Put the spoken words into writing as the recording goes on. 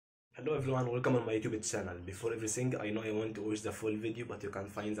Hello everyone, welcome on my YouTube channel. Before everything, I know you want to watch the full video, but you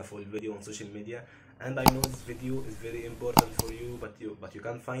can't find the full video on social media. And I know this video is very important for you, but you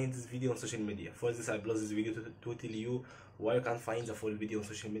can't find this video on social media. For this, I upload this video to tell you why you can't find the full video on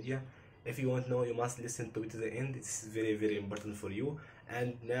social media. If you want to know, you must listen to it to the end. This is very important for you.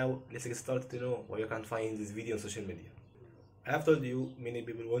 And now let's get started to know why you can't find this video on social media. I have told you many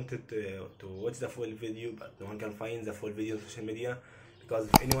people wanted to watch the full video, but no one can find the full video on social media, because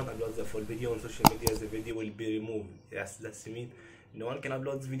if anyone uploads the full video on social media, the video will be removed. Yes, that's mean no one can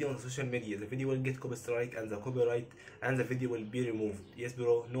upload this video on social media. The video will get copy strike and the video will be removed. Yes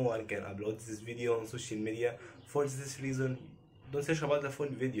bro, no one can upload this video on social media. For this reason, don't search about the full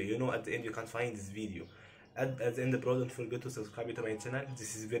video. You know, at the end you can't find this video. At the end, bro, don't forget to subscribe to my channel.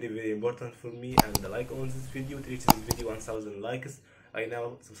 This is very important for me, and like on this video to reach this video 1000 likes. I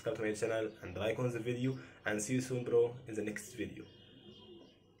now subscribe to my channel and like on the video, and see you soon bro in the next video.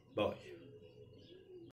 Bye.